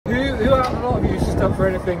Who out of a lot of you is just up for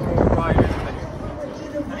anything called riding?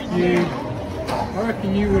 You, I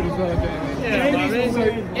reckon you would as well, Jamie. Yeah, so,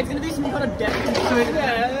 it's going to be some kind of deck. So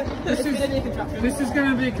Yeah, this is going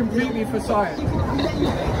to be completely for science.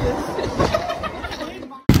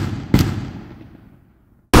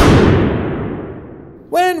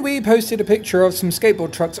 When we posted a picture of some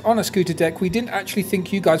skateboard trucks on a scooter deck, we didn't actually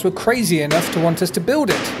think you guys were crazy enough to want us to build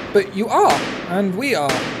it. But you are, and we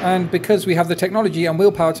are. And because we have the technology and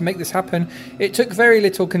willpower to make this happen, it took very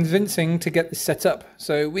little convincing to get this set up.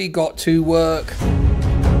 So we got to work.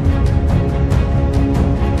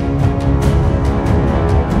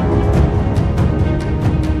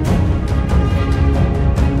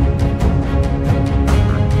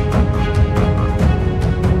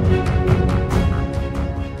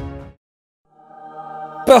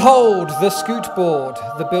 Behold, the ScootBoard.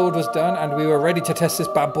 The build was done and we were ready to test this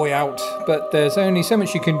bad boy out. But there's only so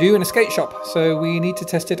much you can do in a skate shop, so we need to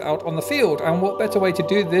test it out on the field. And what better way to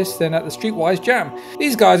do this than at the Streetwise Jam?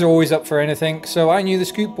 These guys are always up for anything, so I knew the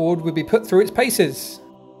ScootBoard would be put through its paces.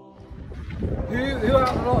 Who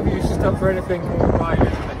out of a lot of you is just up for anything called riding?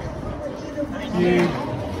 You,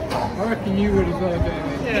 I reckon you would as well, Jamie.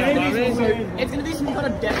 Yeah, so it's going to be some kind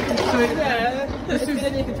of deck. So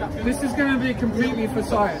this is going to be completely for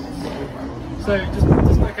science. So just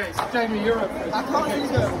okay. So Jamie, you're up first. I can't see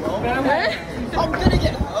going well. I'm going to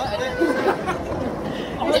get hurt.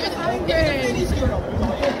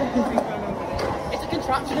 It's a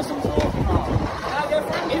contraption of some sort.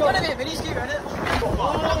 It's going to be a mini scooter, isn't it?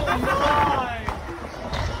 Oh, nice.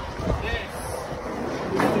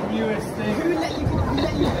 This is the newest thing. Who let you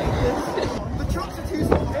make this? The trucks are too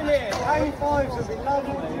small. In here, A5s would be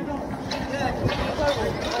lovely.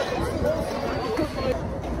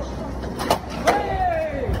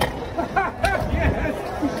 Hey! Yes!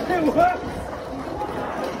 It works!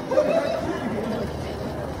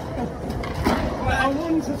 I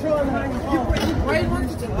wanted to try and hang on. Wait,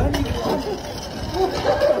 wants to turn.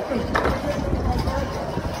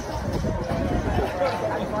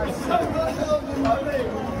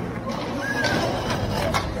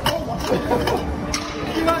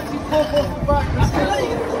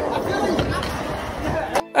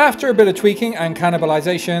 After a bit of tweaking and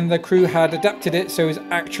cannibalization, the crew had adapted it so it was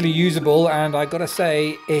actually usable, and I gotta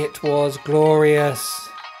say, it was glorious.